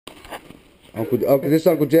This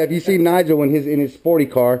Uncle Jeff. You see Nigel in his sporty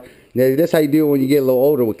car. Now, that's how you do it when you get a little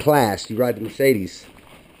older with class. You ride the Mercedes.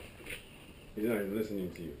 He's not even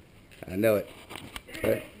listening to you. I know it.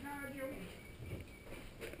 Okay.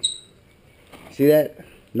 See that?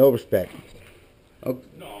 No respect. Okay.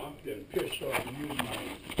 No, I'm getting pissed off using my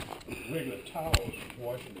regular towels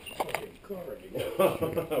washing this fucking car.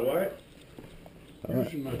 What?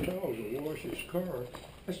 Using my towels to wash his car.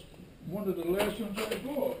 That's one of the lessons I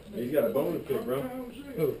bought. He's got a bone to pick, bro.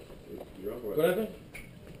 Who? Your uncle. What happened?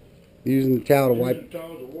 Using the towel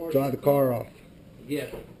to dry the car off. Yeah.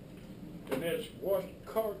 And there's wash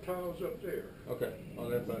car towels up there. Okay. On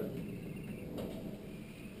that side.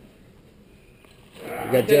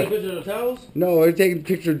 You got Jeff. Taking a picture of the towels? No, they're taking a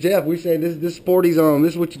picture of Jeff. We say this sporty's on.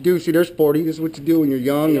 This is what you do. See, they're sporty. This is what you do when you're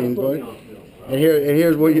young and boy. And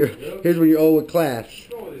here's when you're old with class.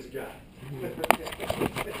 Show this guy.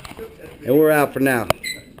 And we're out for now.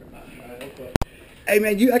 Hey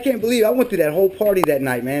man, I can't believe I went to that whole party that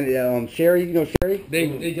night, man. Sherry, you know Sherry?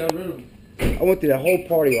 They got rid of him. I went to that whole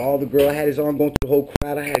party with all the girls. I had his arm going through the whole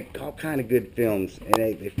crowd. I had all kind of good films, and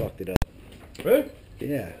they fucked it up. Really?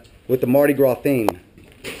 Yeah, with the Mardi Gras theme.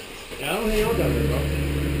 Yeah, I don't hang on down there, bro.